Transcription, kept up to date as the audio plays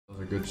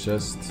good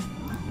chest.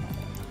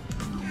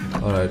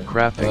 Alright.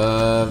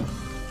 Crafting.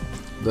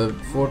 The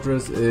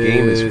fortress is...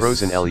 Game is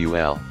frozen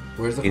LUL.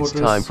 Where's the It's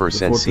fortress? time for the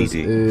fortress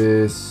CD.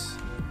 is...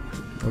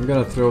 I'm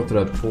gonna throw to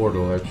that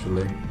portal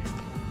actually.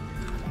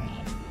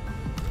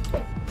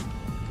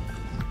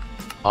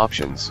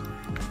 Options.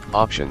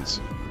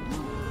 Options.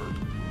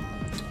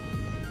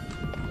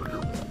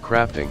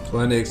 Crafting.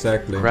 20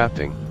 exactly.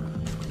 Crafting.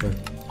 Okay.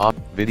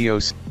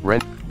 Videos.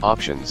 Rent.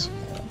 Options.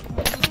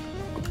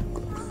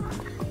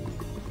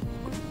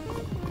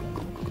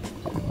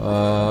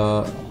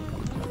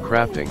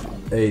 Crafting.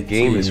 18.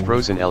 Game is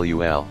frozen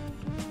LUL.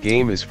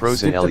 Game is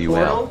frozen Skip the LUL.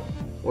 portal,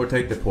 or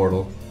take the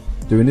portal.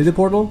 Do we need the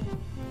portal?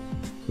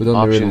 We don't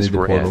really Options need the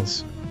for portal.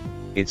 ends.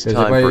 It's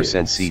Because time if for I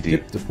send CD.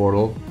 skip the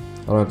portal,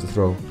 I don't have to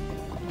throw.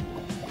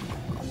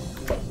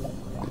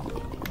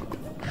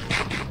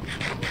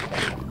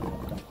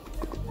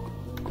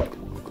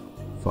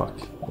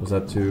 Fuck. Was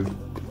that too...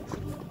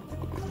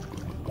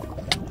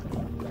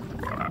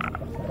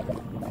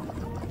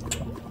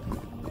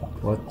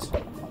 What?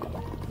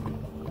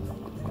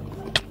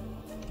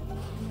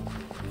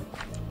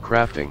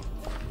 Crafting.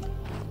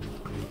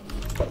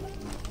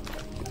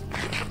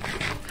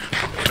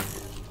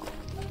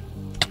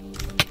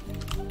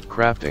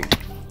 Crafting.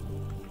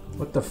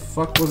 What the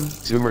fuck was...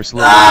 Zoomer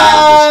slowly was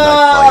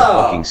sniped by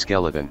a fucking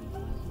skeleton.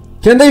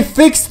 Can they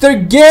fix their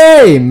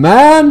game,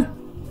 man?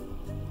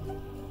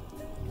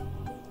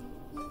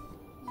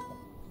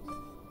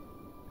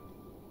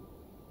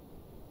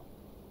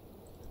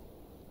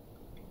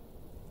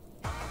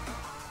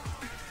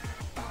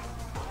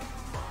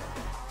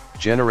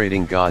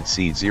 Generating God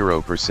Seed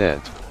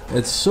 0%.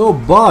 It's so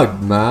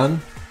bugged,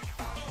 man.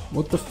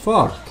 What the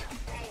fuck?